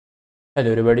Hello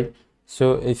everybody.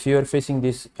 So if you are facing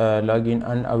this login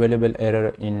unavailable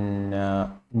error in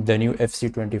the new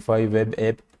FC25 web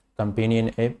app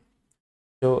companion app,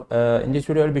 so in this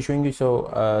video I'll be showing you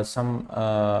some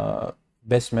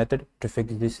best method to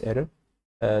fix this error.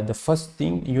 The first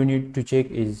thing you need to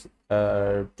check is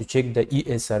to check the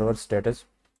EA server status.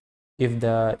 If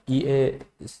the EA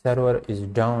server is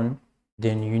down,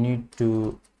 then you need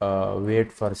to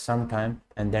wait for some time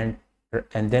and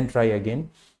then try again.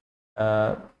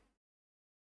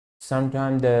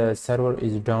 Sometimes the server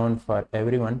is down for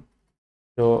everyone,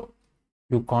 so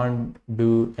you can't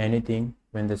do anything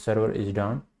when the server is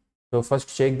down. So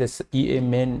first check this EA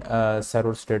main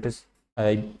server status,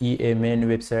 EA main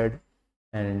website,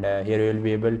 and here you will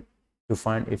be able to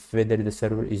find if whether the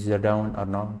server is down or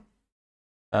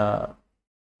not.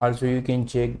 Also you can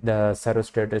check the server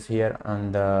status here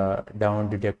on the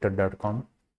downdetector.com.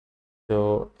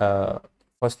 So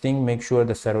first thing, make sure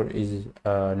the server is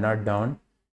not down.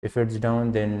 If it's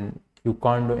down, then you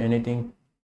can't do anything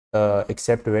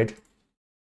except wait.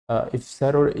 If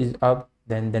server is up,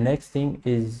 then the next thing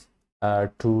is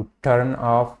to turn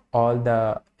off all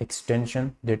the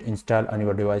extension that install on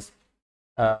your device.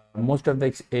 Most of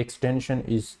the extension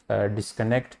is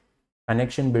disconnect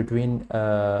connection between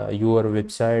your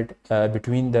website,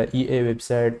 between the EA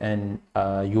website and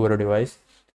your device.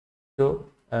 So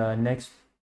next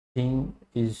thing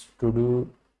is to do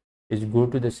is go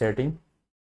to the setting.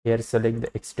 Here select the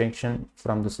extension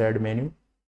from the side menu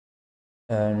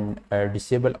and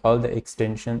disable all the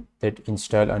extension that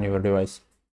install on your device.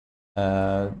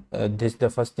 This is the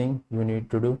first thing you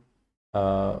need to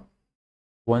do.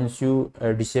 Once you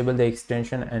disable the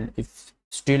extension, and if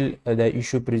still the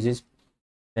issue persists,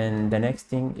 then the next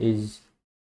thing is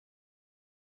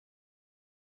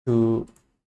to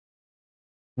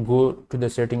go to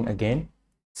the setting again,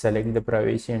 select the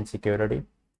privacy and security,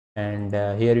 and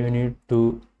here you need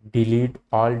to delete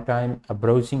all time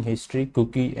browsing history,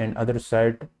 cookie and other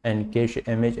site and cache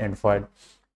image and file.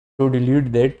 To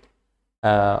delete that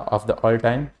of the all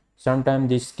time, sometimes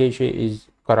this cache is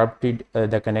corrupted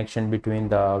the connection between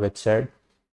the website,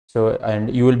 so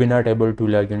and you will be not able to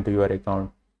log into your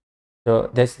account. So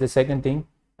that's the second thing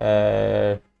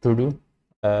to do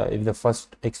if the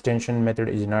first extension method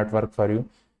is not work for you.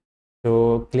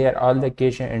 So clear all the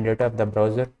cache and data of the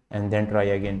browser and then try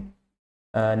again.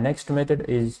 Next method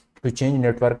is to change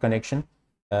network connection.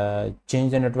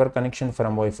 Change the network connection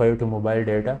from Wi-Fi to mobile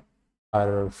data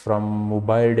or from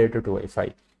mobile data to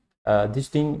Wi-Fi.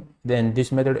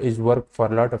 This method is work for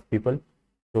a lot of people,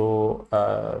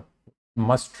 so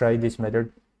must try this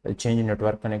method, change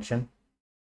network connection.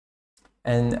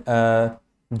 And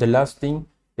the last thing,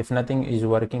 if nothing is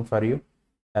working for you,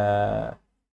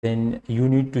 then you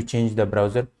need to change the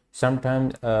browser.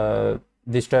 Sometimes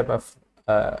this type of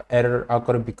error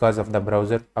occur because of the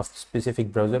browser, of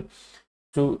specific browser.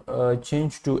 So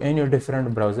change to any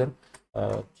different browser,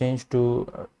 change to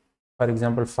for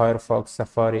example Firefox,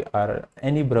 Safari, or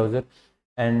any browser,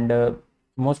 and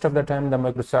most of the time the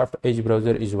Microsoft Edge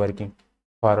browser is working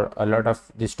for a lot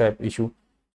of this type issue,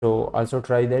 so also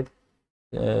try that.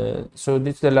 So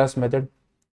this is the last method.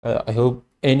 I hope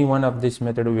any one of this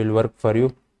method will work for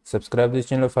you. Subscribe this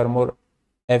channel for more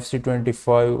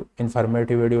FC25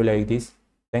 informative video like this.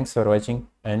 Thanks for watching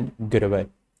and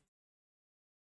goodbye.